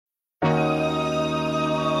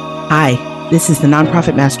Hi, this is the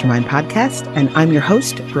Nonprofit Mastermind Podcast, and I'm your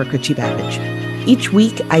host, Brooke Ritchie-Babbage. Each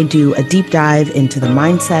week, I do a deep dive into the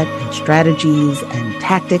mindset and strategies and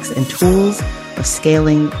tactics and tools of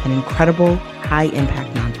scaling an incredible,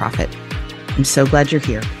 high-impact nonprofit. I'm so glad you're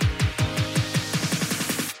here.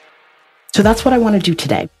 So that's what I want to do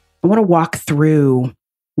today. I want to walk through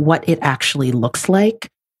what it actually looks like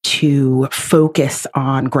to focus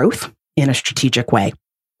on growth in a strategic way.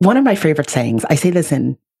 One of my favorite sayings, I say this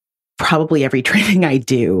in probably every training I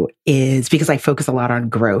do, is because I focus a lot on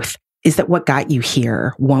growth, is that what got you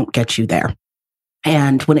here won't get you there.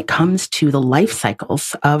 And when it comes to the life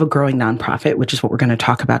cycles of a growing nonprofit, which is what we're going to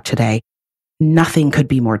talk about today, nothing could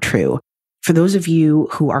be more true. For those of you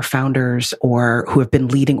who are founders or who have been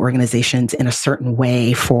leading organizations in a certain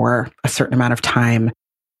way for a certain amount of time,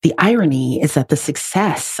 the irony is that the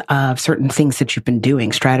success of certain things that you've been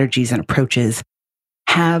doing, strategies and approaches,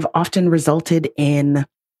 have often resulted in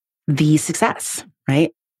the success,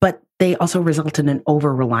 right? But they also result in an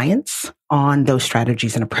over-reliance on those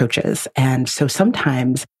strategies and approaches. And so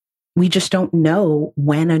sometimes we just don't know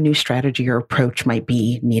when a new strategy or approach might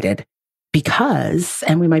be needed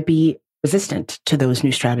and we might be resistant to those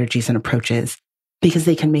new strategies and approaches because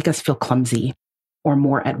they can make us feel clumsy or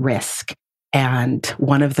more at risk. And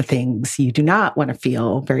one of the things you do not want to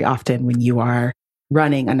feel very often when you are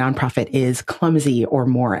running a nonprofit is clumsy or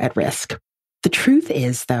more at risk. The truth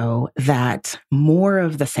is, though, that more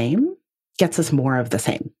of the same gets us more of the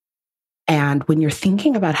same. And when you're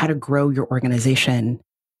thinking about how to grow your organization,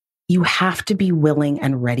 you have to be willing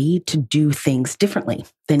and ready to do things differently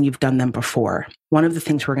than you've done them before. One of the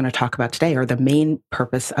things we're going to talk about today, or the main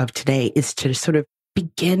purpose of today, is to sort of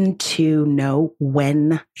begin to know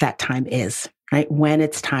when that time is, right? When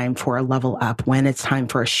it's time for a level up, when it's time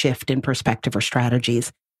for a shift in perspective or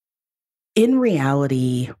strategies. In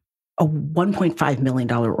reality, a $1.5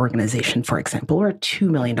 million organization, for example, or a $2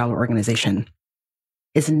 million organization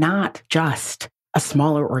is not just a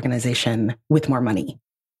smaller organization with more money.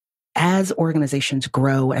 As organizations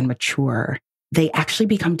grow and mature, they actually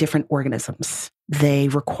become different organisms. They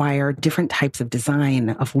require different types of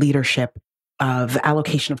design, of leadership, of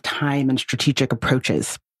allocation of time and strategic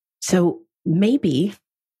approaches. So maybe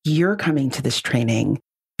you're coming to this training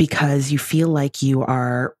because you feel like you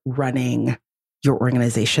are running your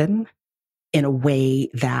organization in a way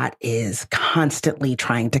that is constantly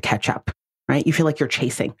trying to catch up, right? You feel like you're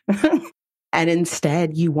chasing. And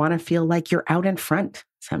instead, you want to feel like you're out in front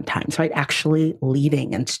sometimes, right? Actually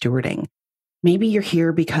leading and stewarding. Maybe you're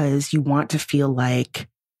here because you want to feel like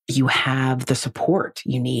you have the support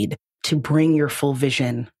you need to bring your full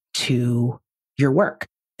vision to your work,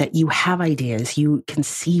 that you have ideas, you can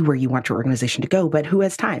see where you want your organization to go, but who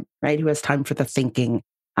has time, right? Who has time for the thinking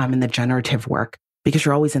and the generative work, because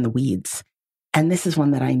you're always in the weeds. And this is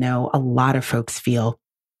one that I know a lot of folks feel.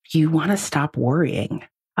 You want to stop worrying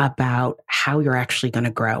about how you're actually going to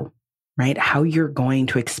grow, right? How you're going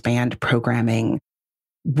to expand programming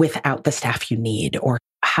without the staff you need, or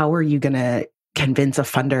how are you going to convince a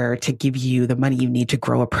funder to give you the money you need to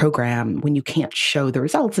grow a program when you can't show the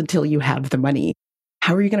results until you have the money?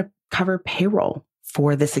 How are you going to cover payroll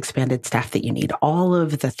for this expanded staff that you need? All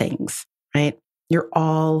of the things, right? You're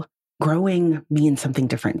all growing means something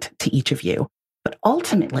different to each of you. But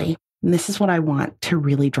ultimately, and this is what I want to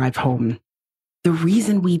really drive home, the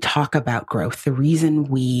reason we talk about growth, the reason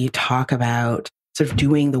we talk about sort of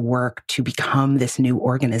doing the work to become this new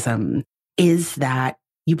organism is that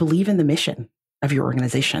you believe in the mission of your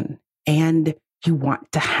organization and you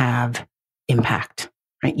want to have impact,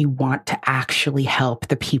 right? You want to actually help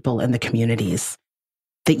the people and the communities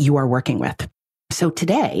that you are working with. So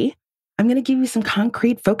today, I'm going to give you some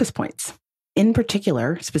concrete focus points. In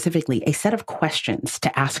particular, specifically, a set of questions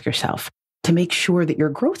to ask yourself to make sure that your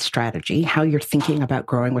growth strategy, how you're thinking about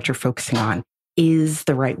growing, what you're focusing on, is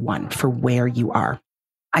the right one for where you are.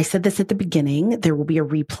 I said this at the beginning. There will be a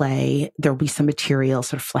replay. There will be some material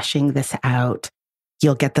sort of fleshing this out.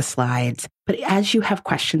 You'll get the slides. But as you have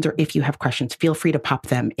questions, or if you have questions, feel free to pop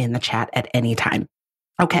them in the chat at any time.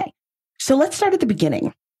 Okay, so let's start at the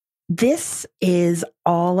beginning. This is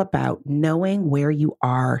all about knowing where you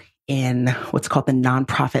are in what's called the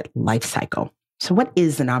nonprofit life cycle. So what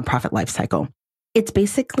is the nonprofit life cycle? It's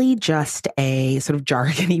basically just a sort of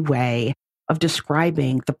jargony way of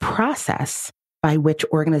describing the process by which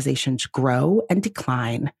organizations grow and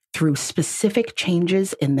decline through specific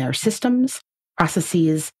changes in their systems,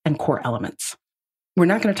 processes, and core elements. We're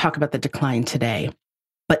not going to talk about the decline today,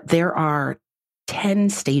 but there are 10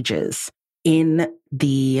 stages in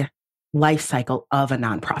the life cycle of a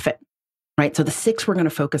nonprofit, right? So the 6 we're going to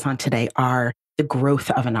focus on today are the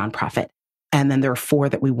growth of a nonprofit. And then there are 4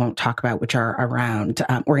 that we won't talk about, which are around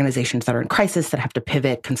organizations that are in crisis that have to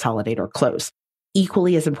pivot, consolidate, or close.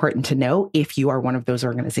 Equally as important to know if you are one of those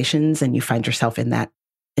organizations and you find yourself in that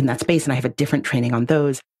space. And I have a different training on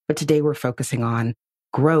those. But today we're focusing on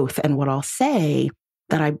growth. And what I'll say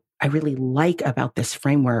that I really like about this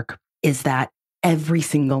framework is that every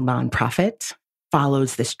single nonprofit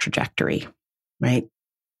follows this trajectory, right?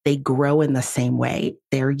 They grow in the same way.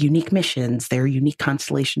 They're unique missions, they're unique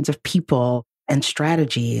constellations of people and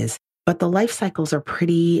strategies, but the life cycles are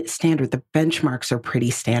pretty standard. The benchmarks are pretty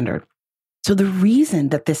standard. So the reason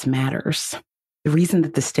that this matters, the reason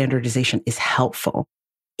that this standardization is helpful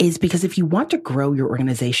is because if you want to grow your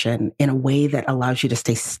organization in a way that allows you to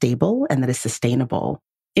stay stable and that is sustainable,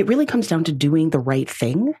 it really comes down to doing the right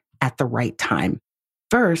thing at the right time.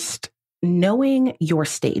 First, knowing your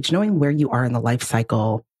stage, knowing where you are in the life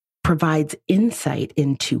cycle provides insight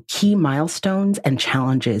into key milestones and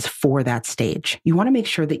challenges for that stage. You want to make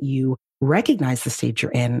sure that you recognize the stage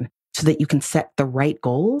you're in so that you can set the right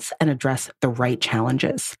goals and address the right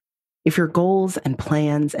challenges. If your goals and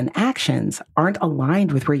plans and actions aren't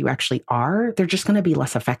aligned with where you actually are, they're just going to be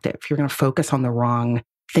less effective. You're going to focus on the wrong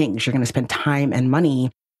things. You're going to spend time and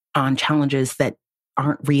money on challenges that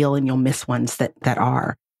aren't real, and you'll miss ones that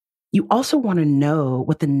are. You also want to know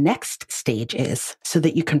what the next stage is so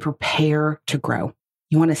that you can prepare to grow.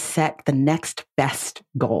 You want to set the next best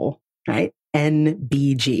goal, right?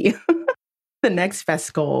 NBG, the next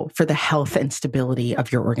best goal for the health and stability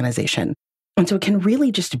of your organization. And so it can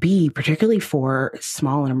really just be, particularly for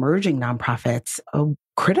small and emerging nonprofits, a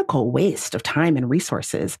critical waste of time and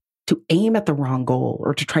resources to aim at the wrong goal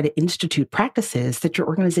or to try to institute practices that your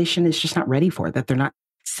organization is just not ready for, that they're not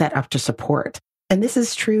set up to support. And this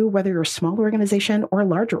is true whether you're a small organization or a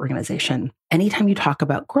larger organization. Anytime you talk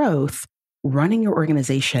about growth, running your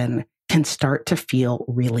organization can start to feel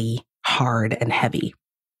really hard and heavy,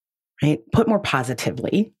 right? Put more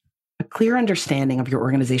positively, a clear understanding of your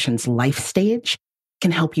organization's life stage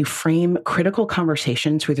can help you frame critical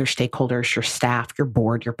conversations with your stakeholders, your staff, your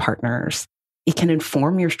board, your partners. It can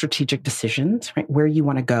inform your strategic decisions, right? Where you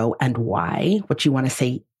want to go and why, what you want to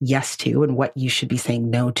say yes to and what you should be saying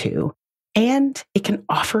no to. And it can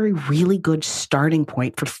offer a really good starting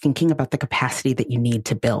point for thinking about the capacity that you need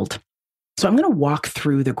to build. So I'm going to walk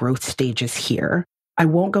through the growth stages here. I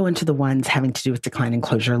won't go into the ones having to do with decline and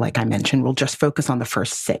closure, like I mentioned. We'll just focus on the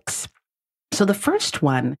first 6. So the first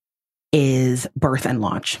one is birth and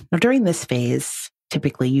launch. Now, during this phase,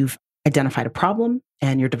 typically you've identified a problem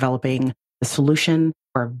and you're developing a solution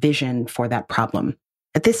or a vision for that problem.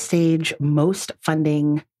 At this stage, most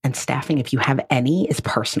funding and staffing, if you have any, is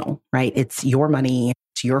personal, right? It's your money,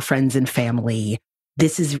 it's your friends and family.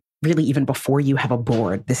 This is really even before you have a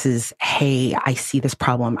board. This is, hey, I see this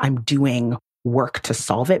problem. I'm doing work to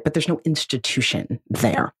solve it, but there's no institution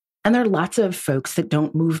there. And there are lots of folks that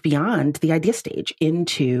don't move beyond the idea stage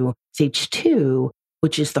into stage 2,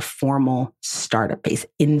 which is the formal startup phase,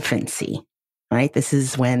 infancy, right? This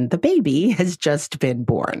is when the baby has just been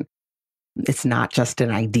born. It's not just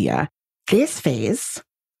an idea. This phase,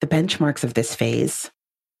 the benchmarks of this phase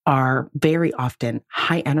are very often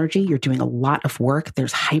high energy. You're doing a lot of work.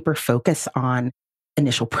 There's hyper focus on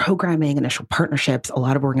initial programming, initial partnerships. A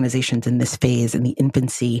lot of organizations in this phase, in the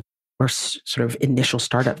infancy or sort of initial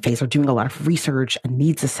startup phase, are doing a lot of research and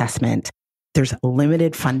needs assessment. There's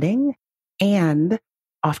limited funding, and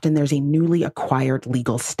often there's a newly acquired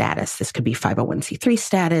legal status. This could be 501c3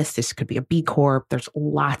 status. This could be a B Corp. There's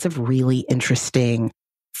lots of really interesting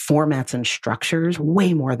formats and structures,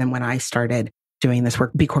 way more than when I started doing this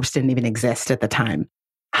work. B Corps didn't even exist at the time.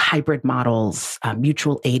 Hybrid models,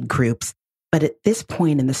 mutual aid groups. But at this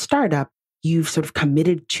point in the startup, you've sort of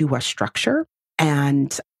committed to a structure.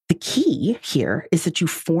 And the key here is that you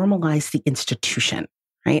formalize the institution,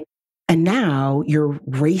 right? And now you're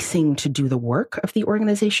racing to do the work of the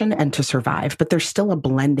organization and to survive, but there's still a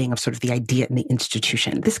blending of sort of the idea and the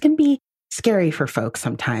institution. This can be scary for folks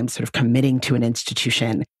sometimes, sort of committing to an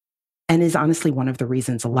institution, and is honestly one of the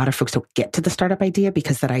reasons a lot of folks don't get to the startup idea,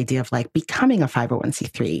 because that idea of like becoming a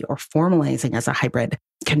 501c3 or formalizing as a hybrid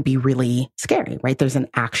can be really scary, right? There's an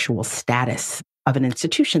actual status of an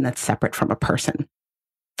institution that's separate from a person.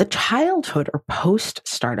 The childhood or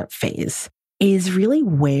post-startup phase is really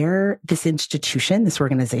where this institution, this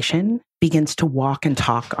organization, begins to walk and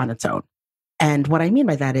talk on its own. And what I mean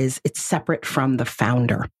by that is it's separate from the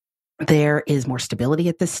founder. There is more stability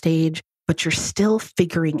at this stage, but you're still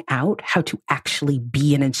figuring out how to actually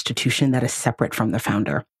be an institution that is separate from the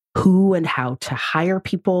founder. Who and how to hire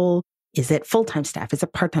people. Is it full-time staff? Is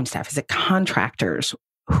it part-time staff? Is it contractors?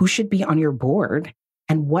 Who should be on your board?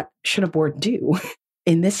 And what should a board do?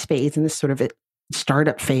 in this phase, in this sort of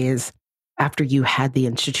startup phase, after you had the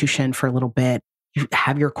institution for a little bit, you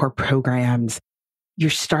have your core programs, you're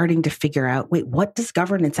starting to figure out, wait, what does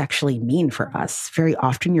governance actually mean for us? Very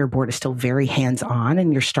often your board is still very hands-on,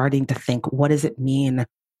 and you're starting to think, what does it mean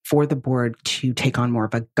for the board to take on more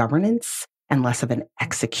of a governance and less of an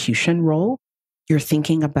execution role? You're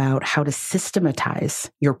thinking about how to systematize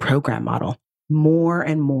your program model, more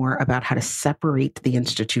and more about how to separate the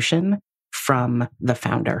institution from the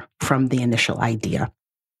founder, from the initial idea.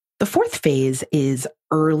 The fourth phase is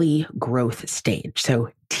early growth stage,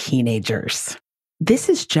 so teenagers. This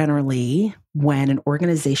is generally when an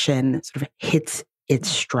organization sort of hits its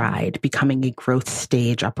stride, becoming a growth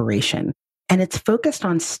stage operation. And it's focused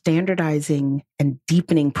on standardizing and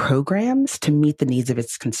deepening programs to meet the needs of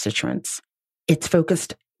its constituents. It's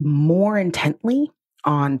focused more intently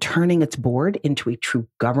on turning its board into a true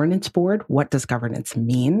governance board. What does governance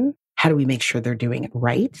mean? How do we make sure they're doing it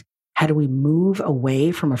right? How do we move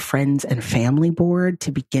away from a friends and family board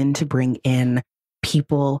to begin to bring in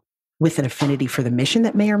people with an affinity for the mission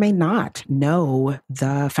that may or may not know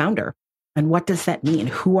the founder? And what does that mean?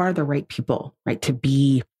 Who are the right people, right, to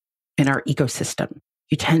be in our ecosystem?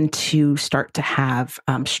 You tend to start to have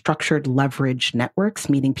structured leverage networks,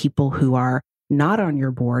 meaning people who are not on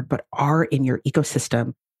your board, but are in your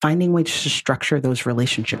ecosystem, finding ways to structure those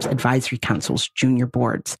relationships, advisory councils, junior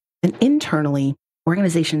boards. And internally,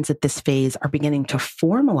 organizations at this phase are beginning to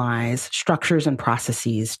formalize structures and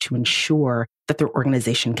processes to ensure that their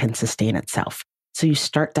organization can sustain itself. So you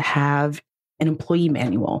start to have an employee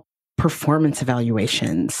manual, performance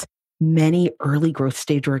evaluations. Many early growth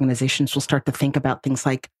stage organizations will start to think about things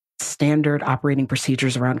like standard operating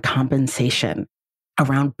procedures around compensation,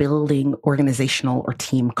 around building organizational or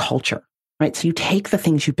team culture, right? So you take the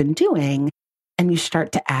things you've been doing and you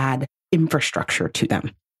start to add infrastructure to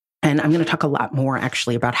them. And I'm going to talk a lot more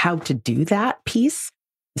actually about how to do that piece,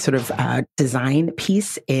 sort of design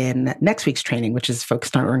piece in next week's training, which is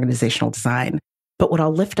focused on organizational design. But what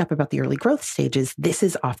I'll lift up about the early growth stages, this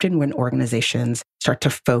is often when organizations start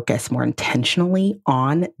to focus more intentionally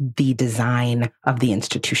on the design of the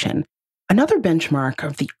institution. Another benchmark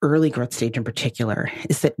of the early growth stage in particular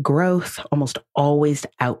is that growth almost always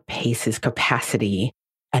outpaces capacity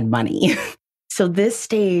and money. So this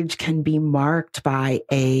stage can be marked by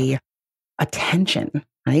a attention,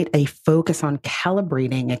 right? A focus on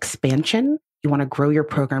calibrating expansion. You want to grow your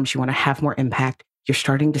programs. You want to have more impact. You're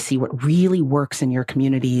starting to see what really works in your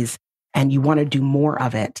communities and you want to do more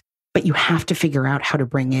of it. But you have to figure out how to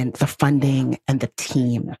bring in the funding and the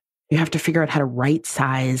team. You have to figure out how to right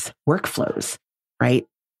size workflows, right?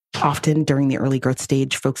 Often during the early growth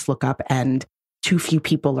stage, folks look up and too few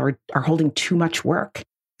people are holding too much work.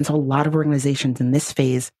 And so a lot of organizations in this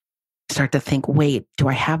phase start to think, wait, do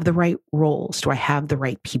I have the right roles? Do I have the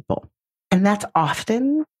right people? And that's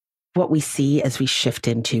often what we see as we shift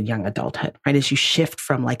into young adulthood, right? As you shift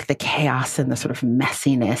from like the chaos and the sort of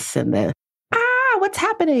messiness and the, what's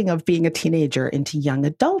happening of being a teenager into young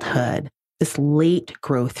adulthood. This late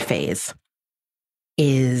growth phase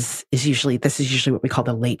is usually what we call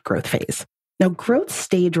the late growth phase. Now, growth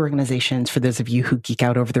stage organizations, for those of you who geek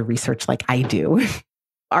out over the research like I do,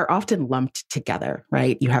 are often lumped together,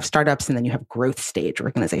 right? You have startups and then you have growth stage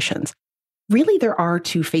organizations. Really, there are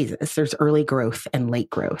two phases. There's early growth and late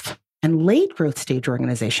growth. And late growth stage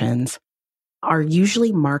organizations are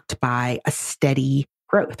usually marked by a steady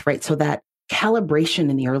growth, right? So that calibration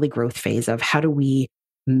in the early growth phase of how do we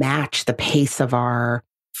match the pace of our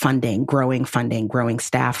funding, growing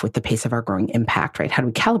staff with the pace of our growing impact, right? How do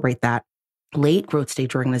we calibrate that? Late growth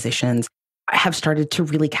stage organizations have started to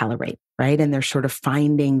really calibrate, right? And they're sort of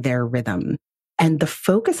finding their rhythm. And the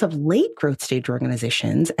focus of late growth stage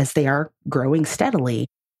organizations, as they are growing steadily,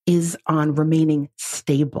 is on remaining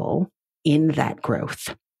stable in that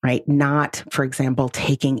growth, right? Not, for example,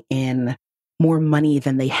 taking in more money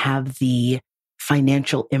than they have the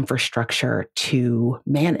financial infrastructure to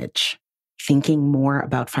manage, thinking more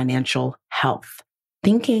about financial health,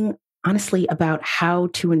 thinking honestly about how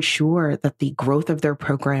to ensure that the growth of their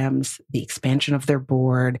programs, the expansion of their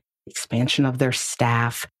board, the expansion of their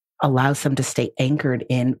staff allows them to stay anchored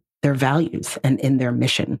in their values and in their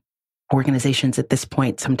mission. Organizations at this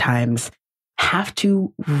point sometimes have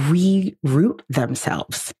to reroot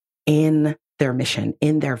themselves in their mission,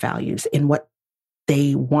 in their values, in what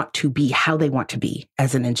they want to be, how they want to be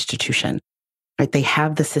as an institution. Right? They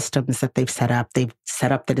have the systems that they've set up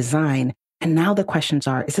the design. And now the questions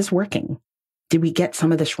are, is this working? Did we get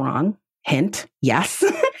some of this wrong? Hint, yes.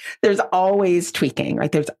 There's always tweaking,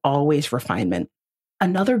 right? There's always refinement.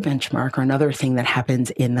 Another benchmark or another thing that happens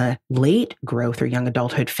in the late growth or young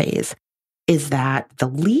adulthood phase is that the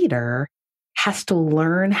leader has to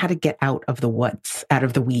learn how to get out of the woods, out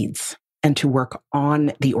of the weeds, and to work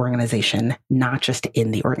on the organization, not just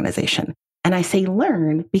in the organization. And I say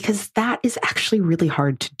learn because that is actually really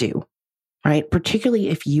hard to do, right? Particularly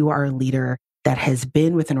if you are a leader that has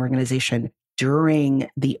been with an organization during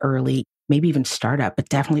the early, maybe even startup, but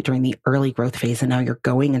definitely during the early growth phase. And now you're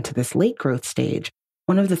going into this late growth stage.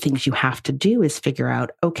 One of the things you have to do is figure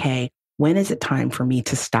out, okay, when is it time for me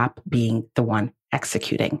to stop being the one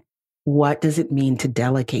executing? What does it mean to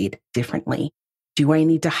delegate differently? Do I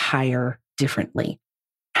need to hire differently?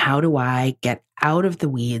 How do I get out of the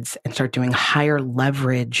weeds and start doing higher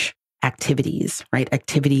leverage activities, right?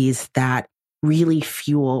 Activities that really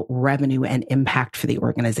fuel revenue and impact for the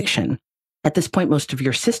organization. At this point, most of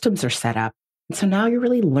your systems are set up. And so now you're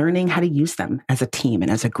really learning how to use them as a team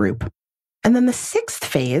and as a group. And then the sixth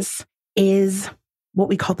phase is what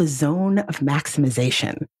we call the zone of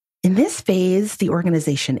maximization. In this phase, the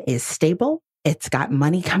organization is stable. It's got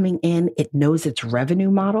money coming in. It knows its revenue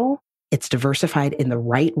model. It's diversified in the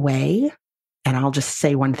right way. And I'll just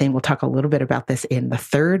say one thing. We'll talk a little bit about this in the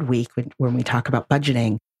third week when we talk about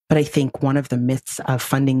budgeting. But I think one of the myths of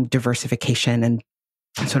funding diversification and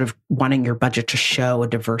sort of wanting your budget to show a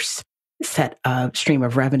diverse set of stream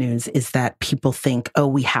of revenues is that people think, oh,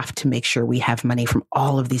 we have to make sure we have money from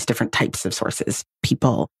all of these different types of sources,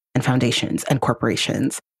 people and foundations and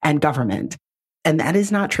corporations and government. And that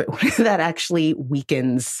is not true. That actually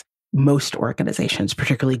weakens most organizations,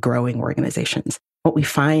 particularly growing organizations. What we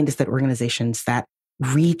find is that organizations that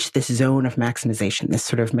reach this zone of maximization, this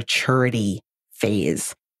sort of maturity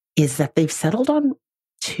phase, is that they've settled on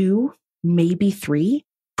 2, maybe 3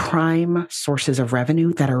 prime sources of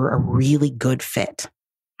revenue that are a really good fit,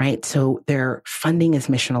 right? So their funding is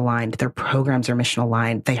mission aligned. Their programs are mission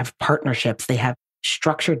aligned. They have partnerships. They have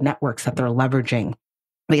structured networks that they're leveraging.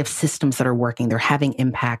 They have systems that are working. They're having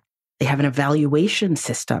impact. They have an evaluation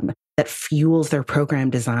system that fuels their program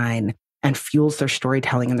design and fuels their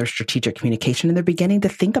storytelling and their strategic communication. And they're beginning to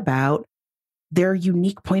think about their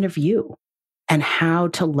unique point of view and how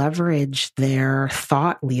to leverage their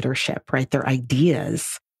thought leadership, right? Their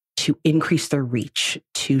ideas to increase their reach,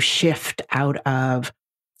 to shift out of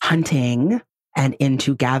hunting and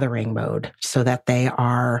into gathering mode so that they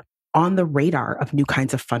are on the radar of new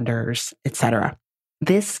kinds of funders, et cetera.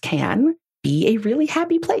 This can be a really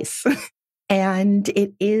happy place. And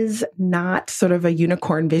it is not sort of a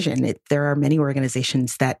unicorn vision. There are many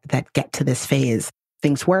organizations that get to this phase.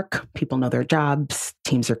 Things work, people know their jobs,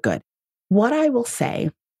 teams are good. What I will say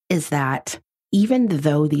is that even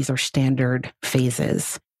though these are standard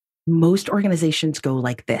phases, most organizations go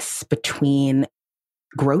like this between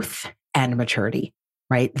growth and maturity,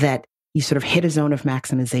 right? That you sort of hit a zone of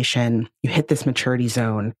maximization, you hit this maturity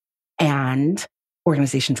zone, and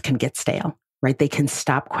organizations can get stale, right? They can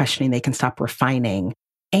stop questioning, they can stop refining,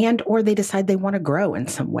 and or they decide they want to grow in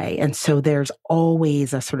some way. And so there's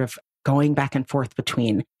always a sort of going back and forth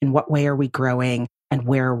between in what way are we growing and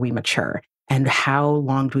where are we mature? And how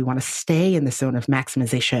long do we want to stay in the zone of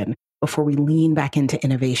maximization before we lean back into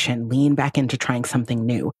innovation, lean back into trying something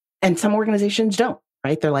new? And some organizations don't,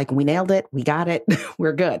 right? They're like, we nailed it, we got it,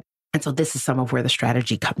 we're good. And so this is some of where the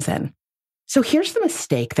strategy comes in. So here's the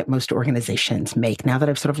mistake that most organizations make now that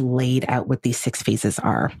I've sort of laid out what these 6 phases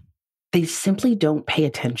are. They simply don't pay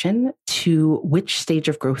attention to which stage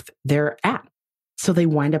of growth they're at. So they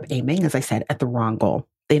wind up aiming, as I said, at the wrong goal.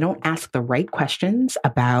 They don't ask the right questions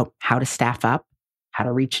about how to staff up, how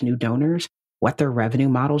to reach new donors, what their revenue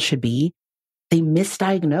model should be. They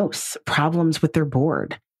misdiagnose problems with their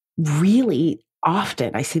board. Really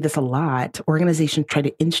often, I see this a lot, organizations try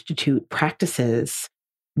to institute practices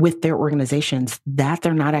with their organizations that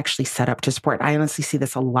they're not actually set up to support. I honestly see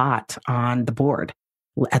this a lot on the board,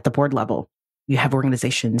 at the board level. You have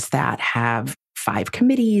organizations that have 5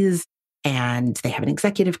 committees and they have an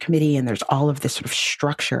executive committee and there's all of this sort of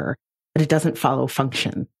structure, but it doesn't follow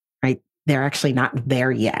function, right? They're actually not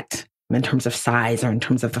there yet in terms of size or in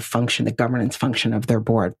terms of the function, the governance function of their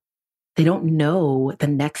board. They don't know the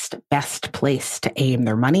next best place to aim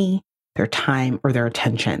their money, their time, or their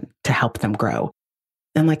attention to help them grow.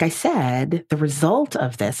 And like I said, the result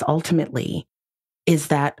of this ultimately is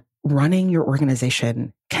that running your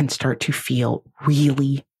organization can start to feel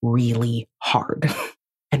really, really hard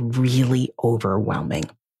and really overwhelming.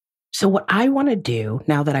 So what I want to do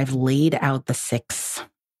now that I've laid out the 6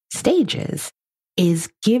 stages is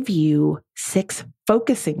give you 6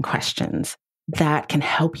 focusing questions that can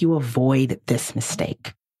help you avoid this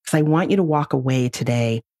mistake. Because I want you to walk away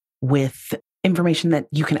today with information that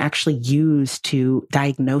you can actually use to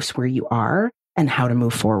diagnose where you are and how to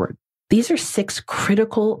move forward. These are 6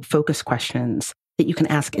 critical focus questions that you can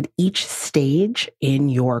ask at each stage in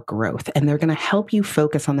your growth. And they're going to help you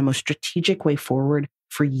focus on the most strategic way forward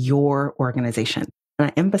for your organization. And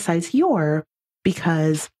I emphasize your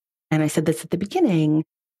because, and I said this at the beginning,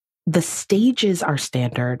 the stages are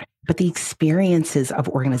standard, but the experiences of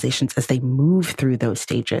organizations as they move through those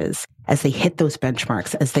stages, as they hit those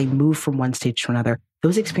benchmarks, as they move from one stage to another,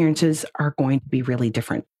 those experiences are going to be really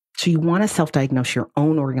different. So you want to self-diagnose your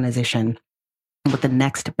own organization and what the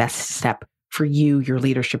next best step for you, your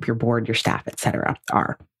leadership, your board, your staff, et cetera,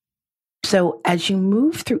 are. So as you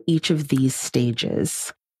move through each of these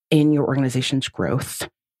stages in your organization's growth,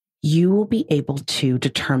 you will be able to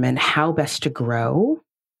determine how best to grow.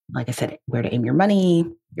 Like I said, where to aim your money,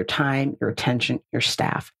 your time, your attention, your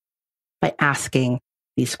staff by asking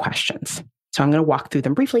these questions. So I'm going to walk through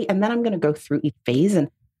them briefly, and then I'm going to go through each phase and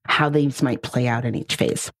how these might play out in each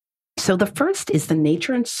phase. So the first is the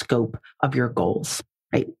nature and scope of your goals,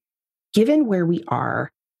 right? Given where we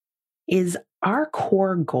are, is our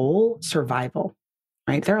core goal survival,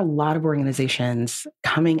 right? There are a lot of organizations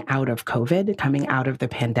coming out of COVID, coming out of the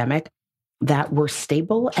pandemic that were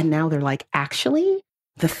stable. And now they're like, actually,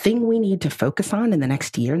 the thing we need to focus on in the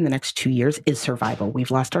next year, in the next 2 years is survival.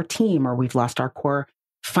 We've lost our team or we've lost our core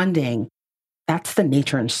funding. That's the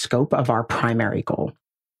nature and scope of our primary goal.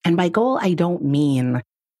 And by goal, I don't mean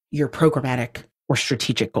your programmatic or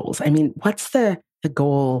strategic goals. I mean, what's the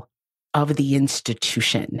goal of the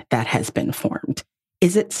institution that has been formed?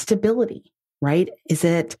 Is it stability, right? Is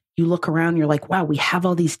it you look around, you're like, wow, we have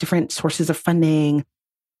all these different sources of funding.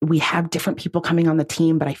 We have different people coming on the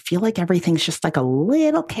team, but I feel like everything's just like a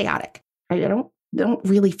little chaotic. Right? I don't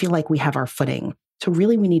really feel like we have our footing. So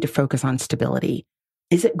really we need to focus on stability.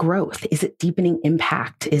 Is it growth? Is it deepening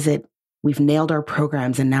impact? Is it we've nailed our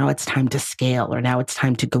programs and now it's time to scale or now it's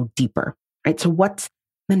time to go deeper, right? So what's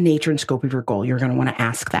the nature and scope of your goal? You're going to want to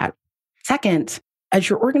ask that. Second, as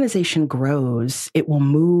your organization grows, it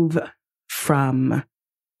moves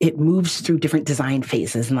through different design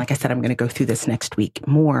phases. And like I said, I'm going to go through this next week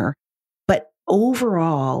more. But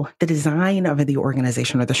overall, the design of the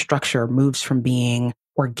organization or the structure moves from being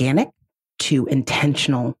organic to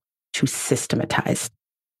intentional to systematized.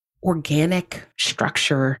 Organic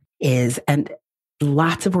structure is, and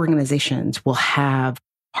lots of organizations will have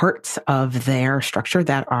parts of their structure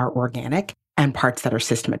that are organic and parts that are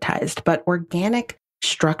systematized. But organic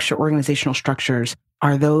structure, organizational structures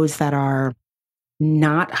are those that are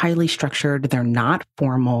not highly structured. They're not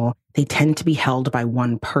formal. They tend to be held by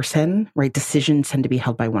one person, right? Decisions tend to be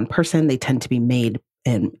held by one person. They tend to be made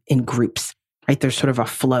in groups, right? There's sort of a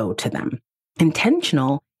flow to them.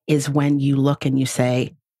 Intentional is when you look and you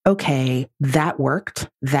say, okay, that worked,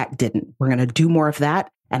 that didn't. We're going to do more of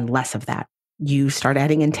that and less of that. You start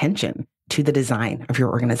adding intention to the design of your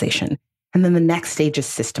organization. And then the next stage is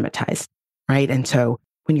systematized, right? And so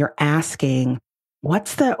when you're asking,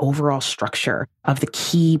 what's the overall structure of the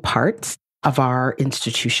key parts of our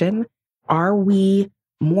institution? Are we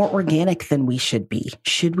more organic than we should be?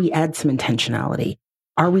 Should we add some intentionality?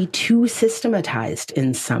 Are we too systematized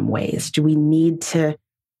in some ways? Do we need to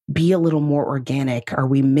be a little more organic? Are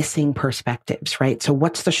we missing perspectives, right? So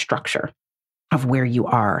what's the structure of where you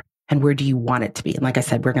are and where do you want it to be? And like I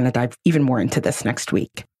said, we're going to dive even more into this next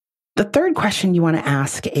week. The third question you want to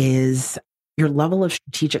ask is your level of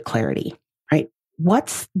strategic clarity, right?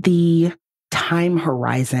 What's the time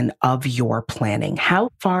horizon of your planning? How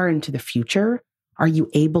far into the future are you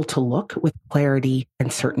able to look with clarity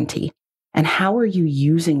and certainty? And how are you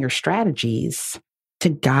using your strategies to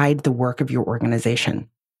guide the work of your organization?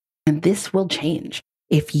 And this will change.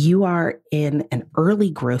 If you are in an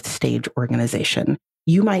early growth stage organization,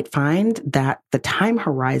 you might find that the time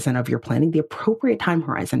horizon of your planning, the appropriate time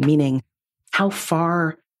horizon, meaning how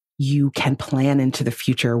far you can plan into the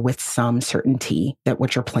future with some certainty that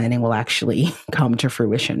what you're planning will actually come to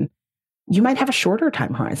fruition. You might have a shorter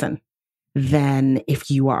time horizon than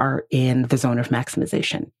if you are in the zone of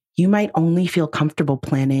maximization. You might only feel comfortable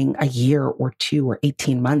planning a year or 2 or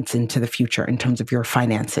 18 months into the future in terms of your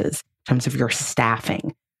finances, in terms of your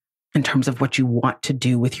staffing, in terms of what you want to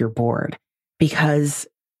do with your board, because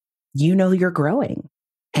you know you're growing.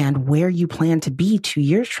 And where you plan to be 2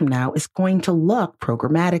 years from now is going to look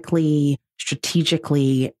programmatically,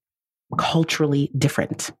 strategically, culturally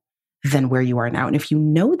different than where you are now. And if you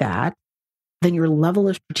know that, then your level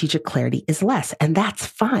of strategic clarity is less. And that's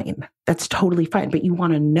fine. That's totally fine. But you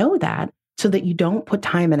want to know that so that you don't put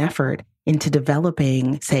time and effort into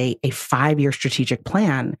developing, say, a 5-year strategic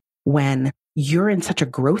plan when you're in such a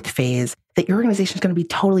growth phase that your organization is going to be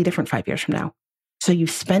totally different 5 years from now. So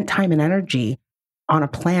you've spent time and energy on a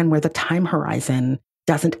plan where the time horizon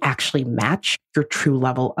doesn't actually match your true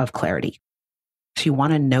level of clarity. So you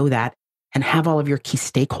want to know that and have all of your key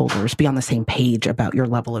stakeholders be on the same page about your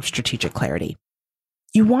level of strategic clarity.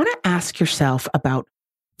 You want to ask yourself about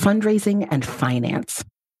fundraising and finance,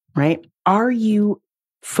 right? Are you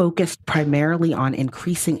focused primarily on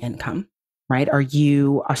increasing income, right? Are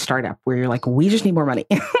you a startup where you're like, we just need more money?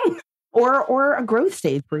 Or a growth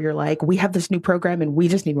stage where you're like, we have this new program and we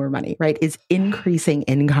just need more money, right? Is increasing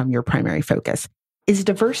income your primary focus? Is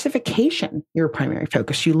diversification your primary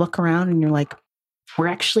focus? You look around and you're like, we're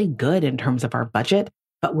actually good in terms of our budget,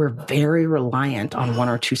 but we're very reliant on one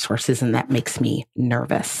or two sources, and that makes me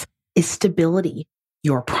nervous. Is stability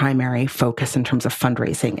your primary focus in terms of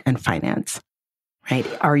fundraising and finance, right?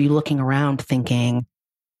 Are you looking around thinking,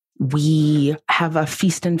 we have a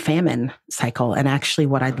feast and famine cycle, and actually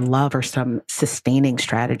what I'd love are some sustaining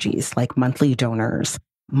strategies like monthly donors,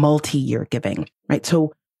 multi-year giving, right?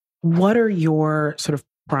 So what are your sort of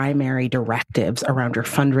primary directives around your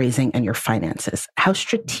fundraising and your finances? How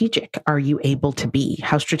strategic are you able to be?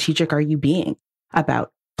 How strategic are you being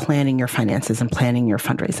about planning your finances and planning your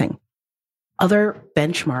fundraising? Other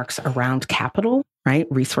benchmarks around capital, right?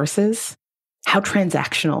 Resources. How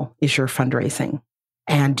transactional is your fundraising?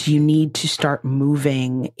 And do you need to start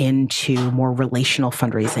moving into more relational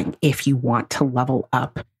fundraising if you want to level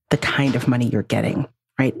up the kind of money you're getting,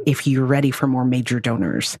 right? If you're ready for more major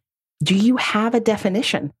donors. Do you have a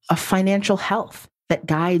definition of financial health that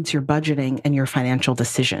guides your budgeting and your financial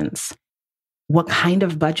decisions? What kind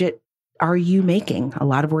of budget are you making? A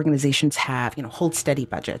lot of organizations have, hold steady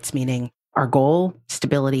budgets, meaning our goal,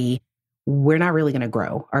 stability, we're not really going to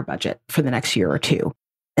grow our budget for the next year or two.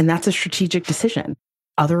 And that's a strategic decision.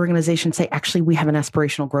 Other organizations say, actually, we have an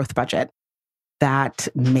aspirational growth budget that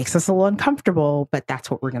makes us a little uncomfortable, but that's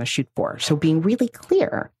what we're going to shoot for. So being really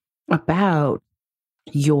clear about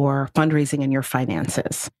your fundraising and your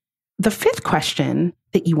finances. The fifth question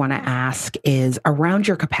that you want to ask is around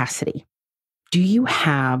your capacity. Do you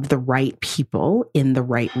have the right people in the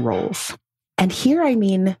right roles? And here I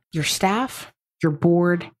mean your staff, your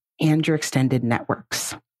board, and your extended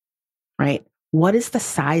networks, right? What is the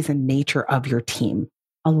size and nature of your team?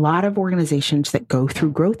 A lot of organizations that go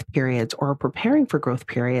through growth periods or are preparing for growth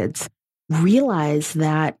periods realize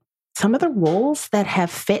that some of the roles that have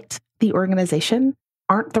fit the organization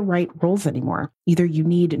aren't the right roles anymore. Either you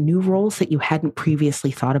need new roles that you hadn't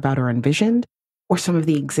previously thought about or envisioned, or some of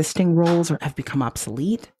the existing roles have become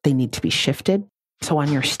obsolete. They need to be shifted. So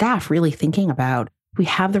on your staff, really thinking about, do we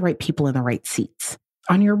have the right people in the right seats?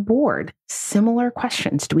 On your board, similar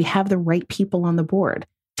questions. Do we have the right people on the board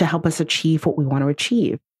to help us achieve what we want to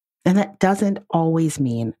achieve? And that doesn't always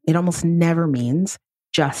mean, it almost never means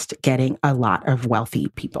just getting a lot of wealthy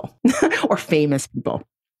people or famous people.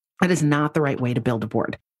 That is not the right way to build a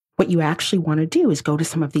board. What you actually want to do is go to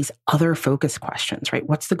some of these other focus questions, right?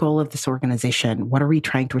 What's the goal of this organization? What are we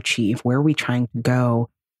trying to achieve? Where are we trying to go?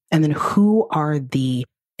 And then who are the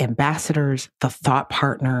ambassadors, the thought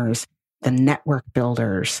partners, the network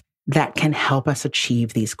builders that can help us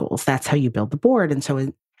achieve these goals? That's how you build the board. And so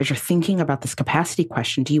as you're thinking about this capacity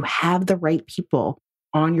question, do you have the right people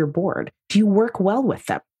on your board? Do you work well with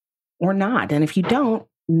them or not? And if you don't,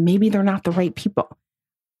 maybe they're not the right people.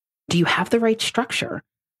 Do you have the right structure?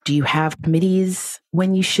 Do you have committees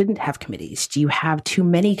when you shouldn't have committees? Do you have too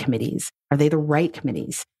many committees? Are they the right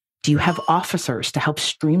committees? Do you have officers to help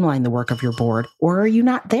streamline the work of your board, or are you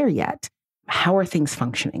not there yet? How are things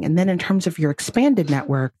functioning? And then in terms of your expanded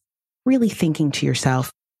network, really thinking to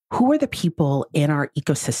yourself, who are the people in our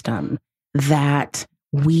ecosystem that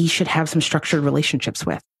we should have some structured relationships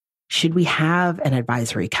with? Should we have an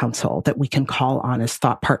advisory council that we can call on as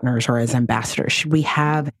thought partners or as ambassadors? Should we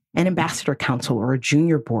have an ambassador council or a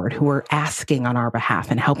junior board who are asking on our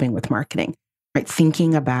behalf and helping with marketing, right?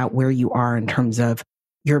 Thinking about where you are in terms of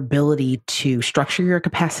your ability to structure your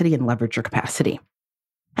capacity and leverage your capacity.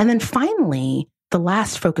 And then finally, the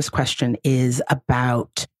last focus question is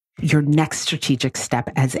about your next strategic step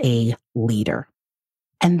as a leader.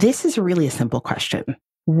 And this is really a simple question.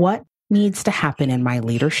 What needs to happen in my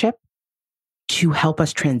leadership to help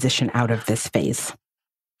us transition out of this phase,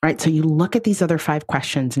 right? So you look at these other 5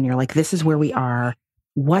 questions and you're like, this is where we are.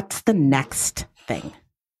 What's the next thing,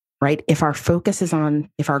 right? If our focus is on,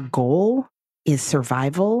 if our goal is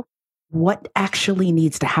survival, what actually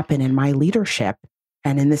needs to happen in my leadership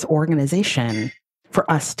and in this organization for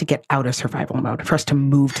us to get out of survival mode, for us to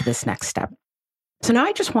move to this next step? So now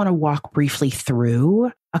I just want to walk briefly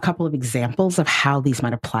through a couple of examples of how these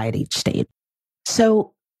might apply at each stage.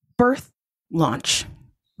 So birth, launch,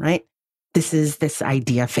 right? This is this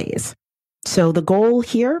idea phase. So the goal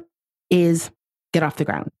here is get off the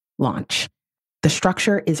ground, launch. The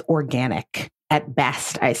structure is organic at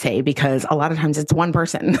best, I say, because a lot of times it's one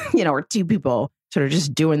person, or two people sort of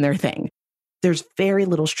just doing their thing. There's very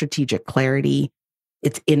little strategic clarity.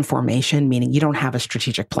 It's information, meaning you don't have a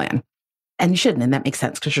strategic plan. And you shouldn't, and that makes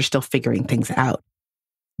sense because you're still figuring things out.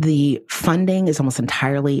 The funding is almost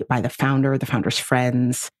entirely by the founder's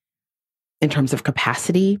friends. In terms of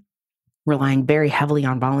capacity, relying very heavily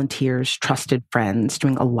on volunteers, trusted friends,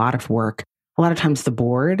 doing a lot of work. A lot of times the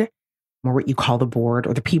board, or what you call the board,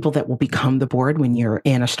 or the people that will become the board when you're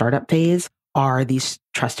in a startup phase, are these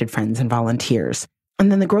trusted friends and volunteers.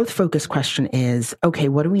 And then the growth focus question is, okay,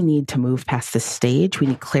 what do we need to move past this stage? We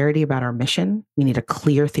need clarity about our mission. We need a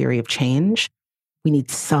clear theory of change. We need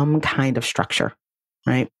some kind of structure,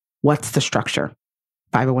 right? What's the structure?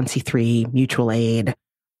 501c3, mutual aid,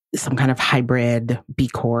 some kind of hybrid, B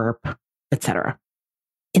Corp, etc.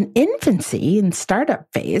 In infancy, in startup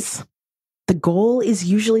phase, the goal is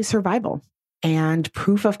usually survival and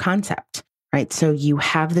proof of concept, right? So you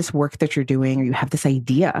have this work that you're doing, or you have this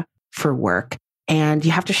idea for work, and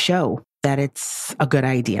you have to show that it's a good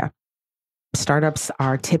idea. Startups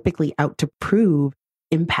are typically out to prove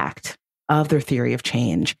impact of their theory of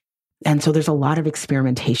change. And so there's a lot of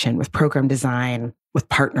experimentation with program design, with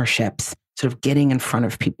partnerships, sort of getting in front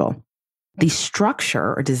of people. The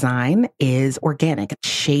structure or design is organic. It's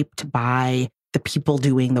shaped by the people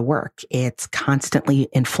doing the work. It's constantly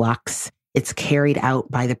in flux. It's carried out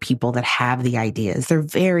by the people that have the ideas. There are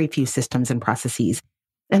very few systems and processes.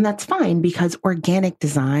 And that's fine because organic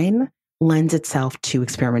design lends itself to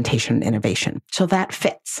experimentation and innovation. So that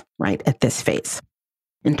fits, right, at this phase.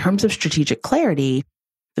 In terms of strategic clarity,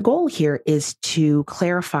 the goal here is to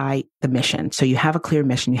clarify the mission. So you have a clear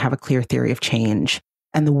mission, you have a clear theory of change,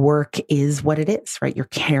 and the work is what it is, right? You're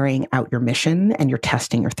carrying out your mission and you're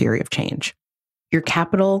testing your theory of change. Your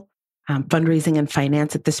capital, fundraising and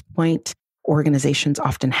finance at this point, organizations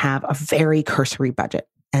often have a very cursory budget.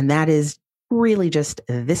 And that is really just,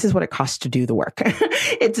 this is what it costs to do the work.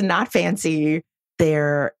 It's not fancy.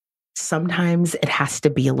 Sometimes it has to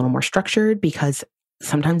be a little more structured because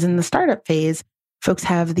sometimes in the startup phase, folks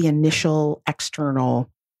have the initial external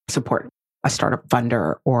support, a startup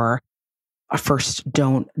funder or a first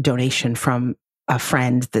donation from a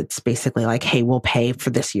friend that's basically like, hey, we'll pay for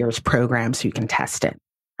this year's program so you can test it,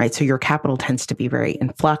 right? So your capital tends to be very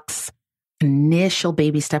in flux. Initial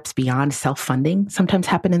baby steps beyond self-funding sometimes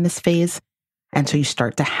happen in this phase. And so you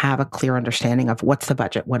start to have a clear understanding of what's the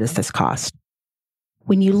budget? What does this cost?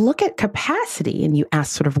 When you look at capacity and you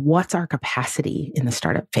ask sort of what's our capacity in the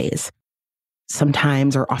startup phase,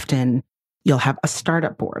 sometimes or often you'll have a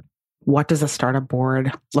startup board. What does a startup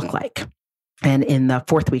board look like? And in the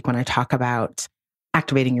fourth week, when I talk about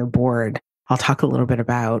activating your board, I'll talk a little bit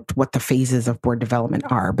about what the phases of board development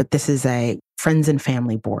are. But this is a friends and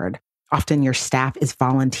family board. Often your staff is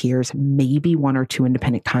volunteers, maybe one or two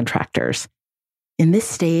independent contractors. In this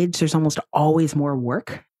stage, there's almost always more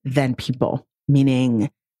work than people,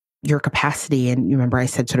 meaning your capacity. And you remember I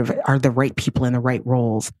said sort of, are the right people in the right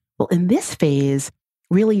roles? Well, in this phase,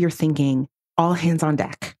 really you're thinking all hands on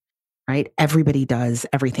deck, right? Everybody does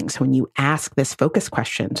everything. So when you ask this focus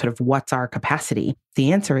question, sort of what's our capacity?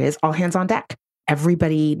 The answer is all hands on deck.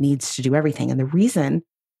 Everybody needs to do everything. And the reason,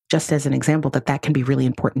 just as an example, that can be really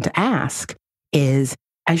important to ask is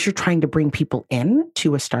as you're trying to bring people in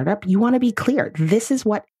to a startup, you want to be clear. This is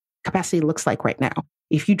what capacity looks like right now.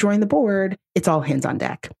 If you join the board, it's all hands on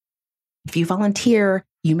deck. If you volunteer,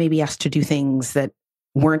 you may be asked to do things that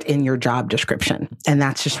weren't in your job description. And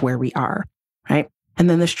that's just where we are, right? And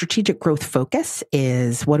then the strategic growth focus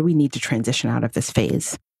is what do we need to transition out of this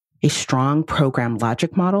phase? A strong program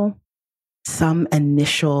logic model, some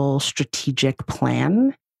initial strategic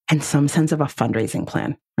plan, and some sense of a fundraising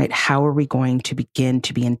plan, right? How are we going to begin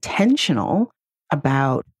to be intentional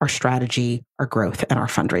about our strategy, our growth, and our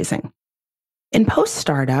fundraising? In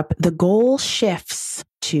post-startup, the goal shifts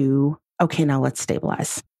to, okay, now let's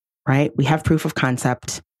stabilize, right? We have proof of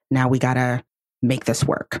concept. Now we got to make this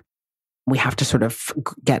work. We have to sort of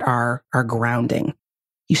get our grounding.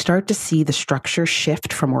 You start to see the structure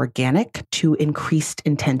shift from organic to increased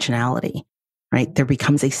intentionality, right? There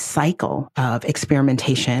becomes a cycle of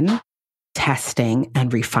experimentation, testing,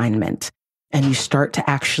 and refinement. And you start to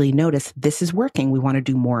actually notice this is working. We want to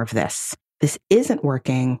do more of this. This isn't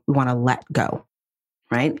working. We want to let go,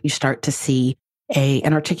 right? You start to see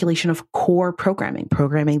an articulation of core programming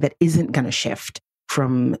that isn't going to shift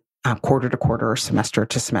from quarter to quarter or semester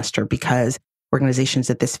to semester, because organizations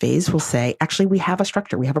at this phase will say, actually, we have a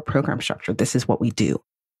structure. We have a program structure. This is what we do.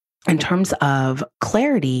 In terms of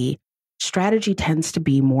clarity, Strategy tends to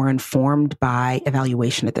be more informed by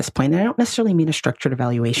evaluation at this point. And I don't necessarily mean a structured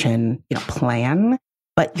evaluation, plan,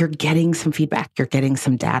 but you're getting some feedback, you're getting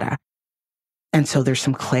some data. And so there's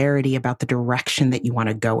some clarity about the direction that you want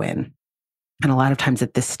to go in. And a lot of times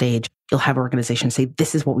at this stage, you'll have organizations say,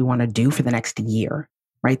 this is what we want to do for the next year,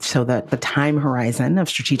 right? So the time horizon of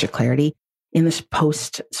strategic clarity in this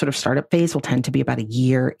post sort of startup phase will tend to be about a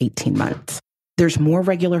year, 18 months. There's more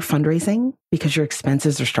regular fundraising because your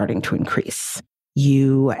expenses are starting to increase.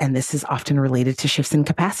 And this is often related to shifts in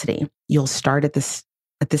capacity. You'll start at this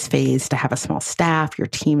phase to have a small staff, your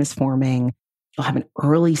team is forming. You'll have an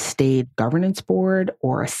early stage governance board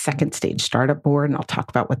or a second stage startup board. And I'll talk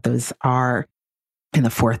about what those are in the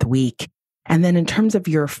fourth week. And then in terms of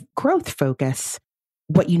your growth focus,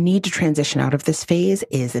 what you need to transition out of this phase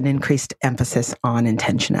is an increased emphasis on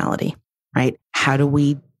intentionality, right? How do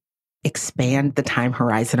we expand the time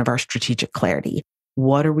horizon of our strategic clarity?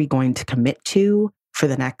 What are we going to commit to for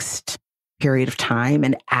the next period of time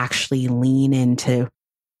and actually lean into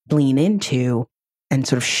and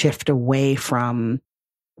sort of shift away from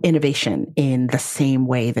innovation in the same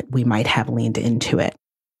way that we might have leaned into it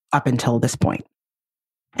up until this point.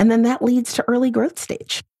 And then that leads to early growth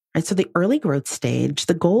stage, right? So the early growth stage,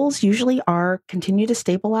 the goals usually are continue to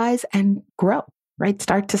stabilize and grow, right?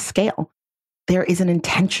 Start to scale. There is an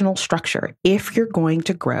intentional structure. If you're going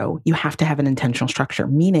to grow, you have to have an intentional structure,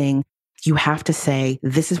 meaning you have to say,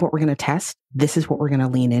 this is what we're going to test. This is what we're going to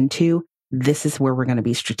lean into. This is where we're going to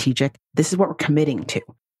be strategic. This is what we're committing to.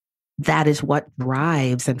 That is what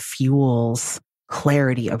drives and fuels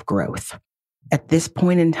clarity of growth. At this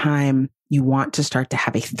point in time, you want to start to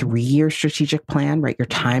have a 3-year strategic plan, right? Your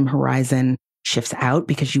time horizon shifts out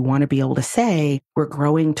because you want to be able to say, we're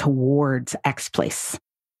growing towards X place.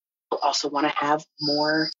 You also want to have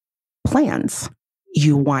more plans.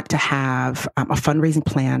 You want to have a fundraising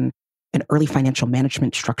plan, an early financial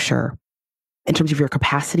management structure. In terms of your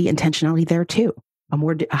capacity, intentionality there too,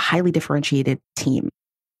 a highly differentiated team,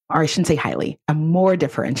 or I shouldn't say highly, a more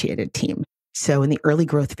differentiated team. So in the early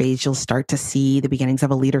growth phase, you'll start to see the beginnings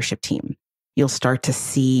of a leadership team. You'll start to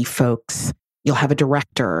see you'll have a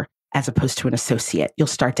director as opposed to an associate. You'll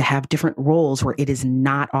start to have different roles where it is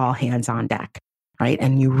not all hands on deck, right?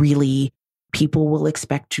 And people will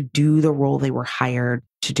expect to do the role they were hired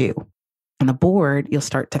to do. On the board, you'll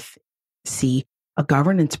start to see a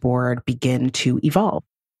governance board begin to evolve,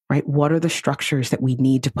 right? What are the structures that we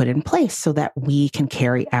need to put in place so that we can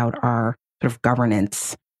carry out our sort of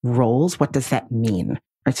governance roles? What does that mean?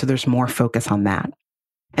 Right? So there's more focus on that.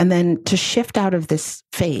 And then to shift out of this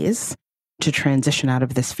phase, to transition out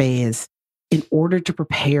of this phase, in order to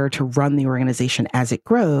prepare to run the organization as it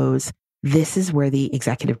grows, this is where the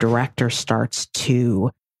executive director starts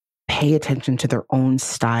to pay attention to their own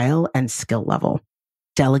style and skill level.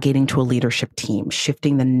 Delegating to a leadership team,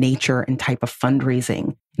 shifting the nature and type of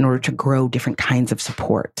fundraising in order to grow different kinds of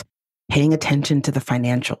support, paying attention to the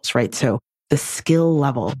financials, right? So the skill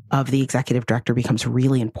level of the executive director becomes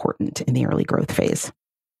really important in the early growth phase.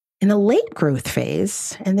 In the late growth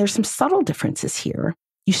phase, and there's some subtle differences here,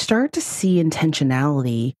 you start to see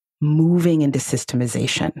intentionality moving into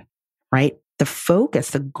systemization, right? The focus,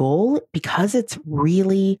 the goal, because it's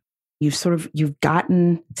really you've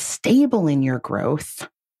gotten stable in your growth,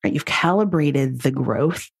 right? You've calibrated the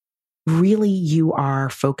growth. Really, you are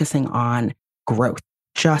focusing on growth,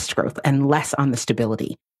 just growth, and less on the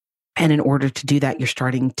stability. And in order to do that, you're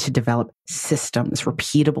starting to develop systems,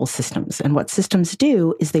 repeatable systems. And what systems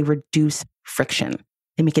do is they reduce friction.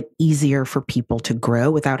 They make it easier for people to grow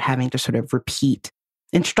without having to sort of repeat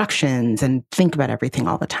instructions and think about everything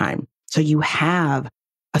all the time. So you have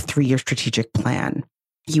a 3-year strategic plan.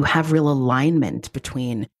 You have real alignment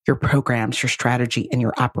between your programs, your strategy, and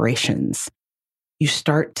your operations. You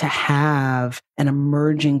start to have an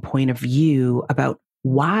emerging point of view about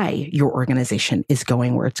why your organization is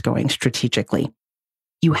going where it's going strategically.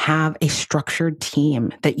 You have a structured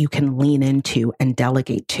team that you can lean into and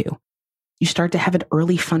delegate to. You start to have an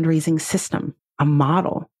early fundraising system, a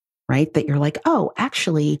model, right? That you're like, oh,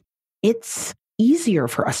 actually, it's easier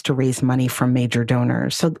for us to raise money from major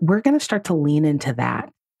donors. So we're going to start to lean into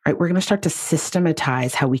that, right? We're going to start to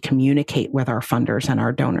systematize how we communicate with our funders and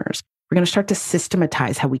our donors. We're going to start to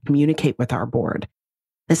systematize how we communicate with our board.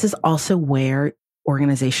 This is also where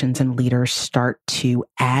organizations and leaders start to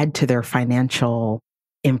add to their financial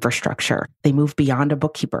infrastructure. They move beyond a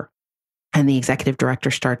bookkeeper, and the executive director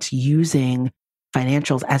starts using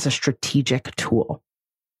financials as a strategic tool,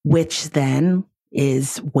 which then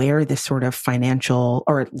is where this sort of financial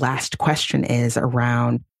or last question is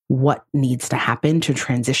around what needs to happen to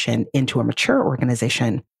transition into a mature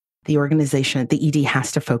organization. the organization, the ED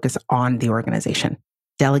has to focus on the organization,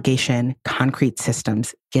 delegation, concrete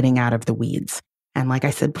systems, getting out of the weeds. And like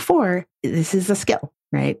I said before, this is a skill,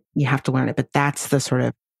 right? You have to learn it, but that's the sort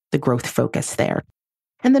of the growth focus there.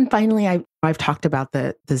 And then finally, I've talked about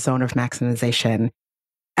the zone of maximization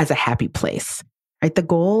as a happy place, right? The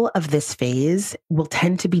goal of this phase will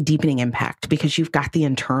tend to be deepening impact because you've got the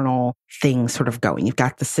internal things sort of going. You've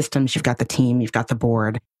got the systems, you've got the team, you've got the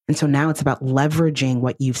board. And so now it's about leveraging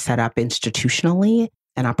what you've set up institutionally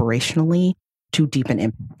and operationally to deepen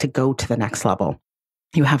impact, to go to the next level.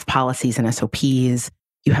 You have policies and SOPs.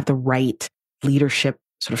 You have the right leadership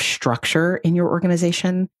sort of structure in your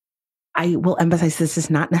organization. I will emphasize this does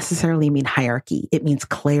not necessarily mean hierarchy. It means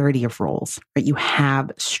clarity of roles, right? You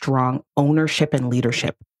have strong ownership and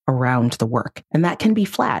leadership around the work. And that can be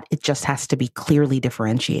flat. It just has to be clearly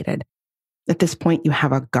differentiated. At this point, you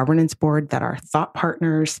have a governance board that are thought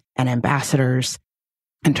partners and ambassadors.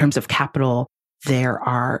 In terms of capital,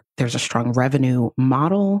 there's a strong revenue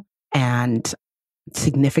model and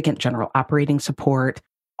significant general operating support.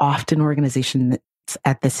 Often organizations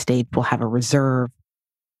at this stage will have a reserve.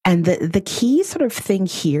 And the key sort of thing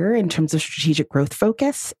here in terms of strategic growth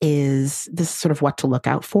focus is this sort of what to look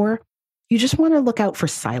out for. You just want to look out for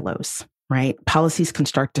silos, right? Policies can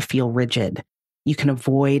start to feel rigid. You can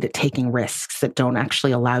avoid taking risks that don't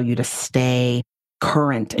actually allow you to stay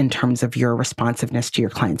current in terms of your responsiveness to your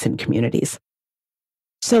clients and communities.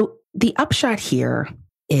 So the upshot here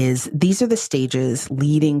is these are the stages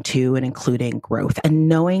leading to and including growth, and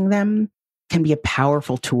knowing them can be a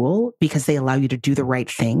powerful tool because they allow you to do the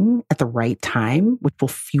right thing at the right time, which will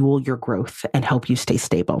fuel your growth and help you stay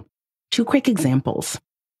stable. 2 quick examples.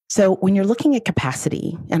 So when you're looking at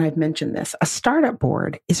capacity, and I've mentioned this, a startup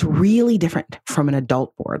board is really different from an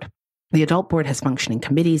adult board. The adult board has functioning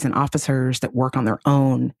committees and officers that work on their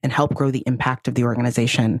own and help grow the impact of the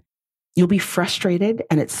organization. You'll be frustrated,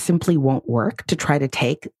 and it simply won't work to try to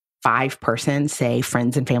take 5-person, say,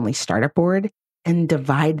 friends and family startup board and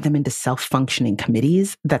divide them into self-functioning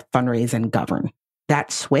committees that fundraise and govern.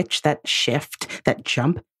 That switch, that shift, that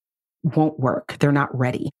jump won't work. They're not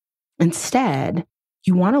ready. Instead,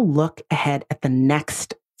 you want to look ahead at the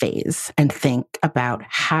next phase and think about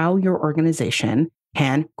how your organization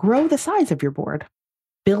can grow the size of your board,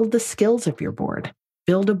 build the skills of your board,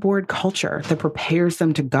 build a board culture that prepares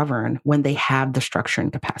them to govern when they have the structure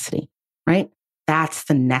and capacity, right? That's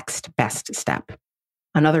the next best step.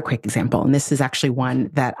 Another quick example, and this is actually one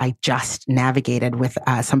that I just navigated with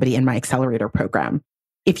somebody in my accelerator program.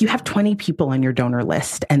 If you have 20 people on your donor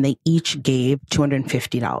list and they each gave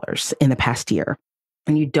 $250 in the past year,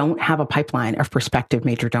 and you don't have a pipeline of prospective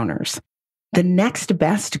major donors, the next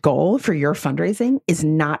best goal for your fundraising is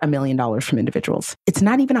not $1 million from individuals. It's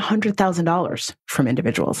not even $100,000 from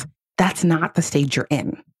individuals. That's not the stage you're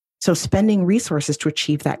in. So spending resources to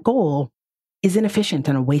achieve that goal is inefficient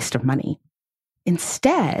and a waste of money.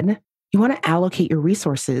 Instead, you want to allocate your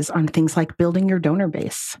resources on things like building your donor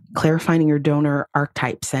base, clarifying your donor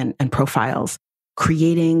archetypes and profiles,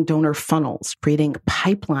 creating donor funnels, creating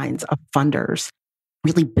pipelines of funders,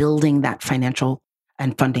 really building that financial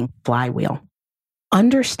and funding flywheel.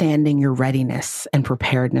 Understanding your readiness and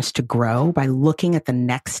preparedness to grow by looking at the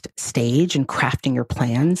next stage and crafting your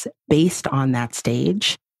plans based on that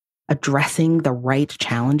stage, addressing the right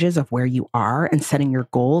challenges of where you are and setting your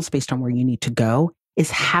goals based on where you need to go is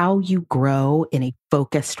how you grow in a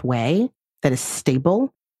focused way that is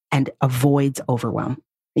stable and avoids overwhelm.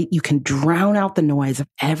 You can drown out the noise of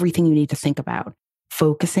everything you need to think about,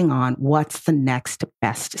 focusing on what's the next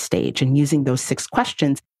best stage and using those 6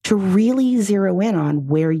 questions to really zero in on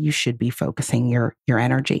where you should be focusing your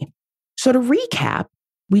energy. So to recap,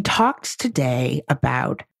 we talked today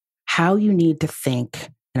about how you need to think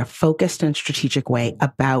in a focused and strategic way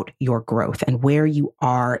about your growth and where you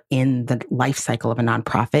are in the life cycle of a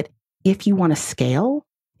nonprofit if you want to scale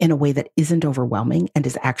in a way that isn't overwhelming and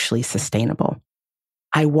is actually sustainable.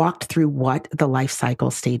 I walked through what the life cycle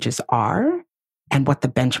stages are and what the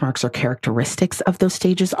benchmarks or characteristics of those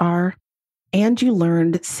stages are. And you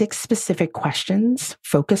learned 6 specific questions,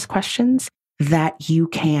 focus questions that you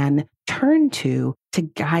can turn to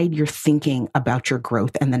guide your thinking about your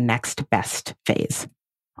growth and the next best phase.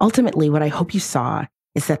 Ultimately, what I hope you saw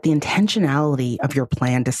is that the intentionality of your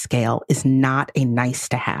plan to scale is not a nice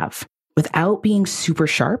to have. Without being super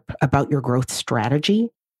sharp about your growth strategy,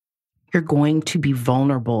 you're going to be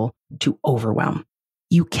vulnerable to overwhelm.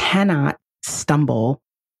 You cannot stumble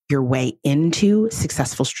your way into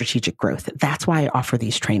successful strategic growth. That's why I offer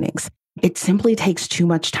these trainings. It simply takes too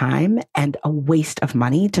much time and a waste of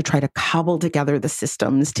money to try to cobble together the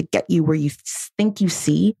systems to get you where you think you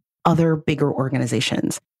see other bigger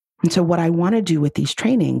organizations. And so what I want to do with these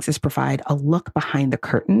trainings is provide a look behind the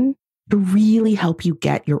curtain to really help you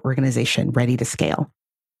get your organization ready to scale.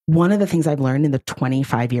 One of the things I've learned in the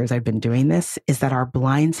 25 years I've been doing this is that our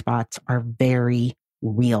blind spots are very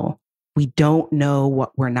real. We don't know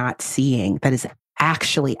what we're not seeing that is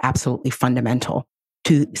actually absolutely fundamental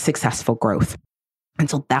to successful growth. And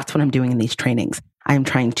so that's what I'm doing in these trainings. I'm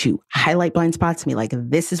trying to highlight blind spots and be like,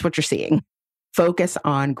 this is what you're seeing. Focus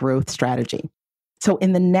on growth strategy. So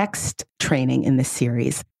in the next training in this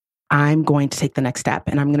series, I'm going to take the next step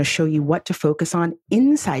and I'm going to show you what to focus on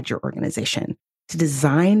inside your organization to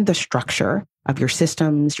design the structure of your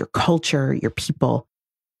systems, your culture, your people,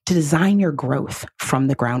 to design your growth from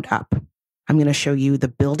the ground up. I'm going to show you the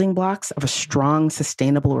building blocks of a strong,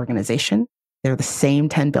 sustainable organization. They're the same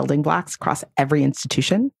 10 building blocks across every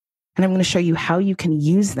institution. And I'm going to show you how you can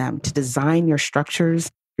use them to design your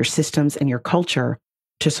structures, your systems, and your culture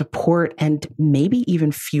to support and maybe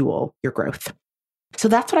even fuel your growth. So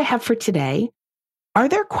that's what I have for today. Are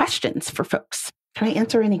there questions for folks? Can I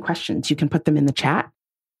answer any questions? You can put them in the chat.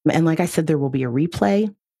 And like I said, there will be a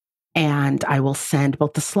replay and I will send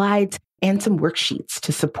both the slides and some worksheets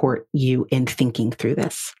to support you in thinking through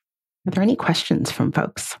this. Are there any questions from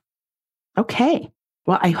folks? Okay.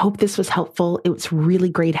 Well, I hope this was helpful. It was really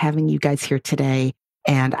great having you guys here today.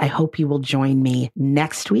 And I hope you will join me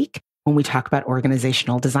next week when we talk about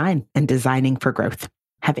organizational design and designing for growth.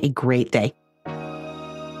 Have a great day.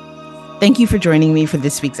 Thank you for joining me for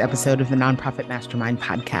this week's episode of the Nonprofit Mastermind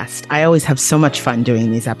podcast. I always have so much fun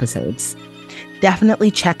doing these episodes.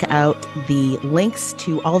 Definitely check out the links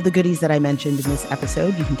to all the goodies that I mentioned in this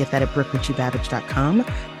episode. You can get that at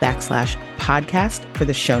brookritchiebabbage.com/podcast for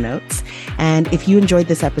the show notes. And if you enjoyed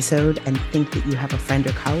this episode and think that you have a friend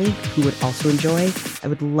or colleague who would also enjoy, I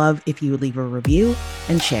would love if you would leave a review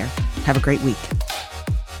and share. Have a great week.